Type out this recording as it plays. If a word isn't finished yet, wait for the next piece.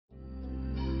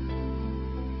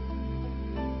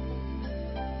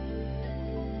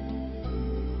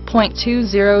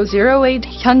2.2008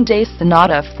 Hyundai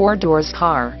Sonata 4 doors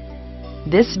car.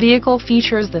 This vehicle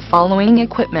features the following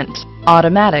equipment: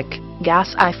 automatic,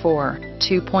 gas I4,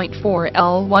 2.4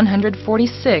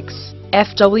 L146,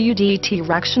 FWD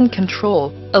traction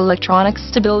control, electronic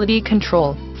stability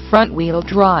control, front wheel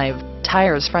drive,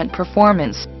 tires front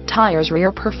performance, tires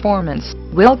rear performance,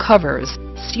 wheel covers,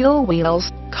 steel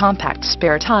wheels, compact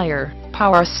spare tire,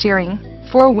 power steering,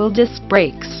 4-wheel disc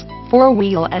brakes,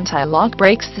 4-wheel anti-lock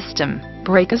brake system,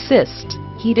 brake assist,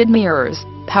 heated mirrors,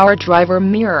 power driver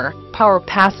mirror, power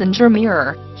passenger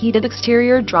mirror, heated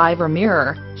exterior driver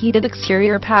mirror, heated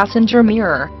exterior passenger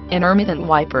mirror, intermittent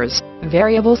wipers,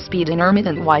 variable speed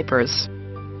intermittent wipers,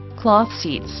 cloth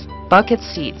seats, bucket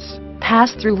seats,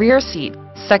 pass-through rear seat,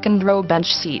 second row bench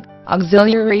seat,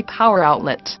 auxiliary power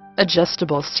outlet,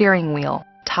 adjustable steering wheel,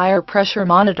 tire pressure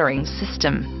monitoring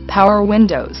system, power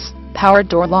windows, power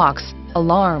door locks,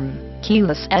 alarm,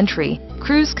 keyless entry,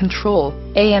 cruise control,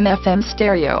 AM/FM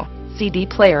stereo, CD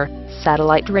player,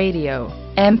 satellite radio,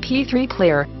 MP3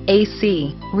 player,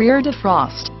 AC, rear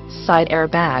defrost, side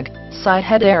airbag, side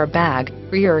head airbag,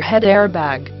 rear head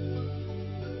airbag.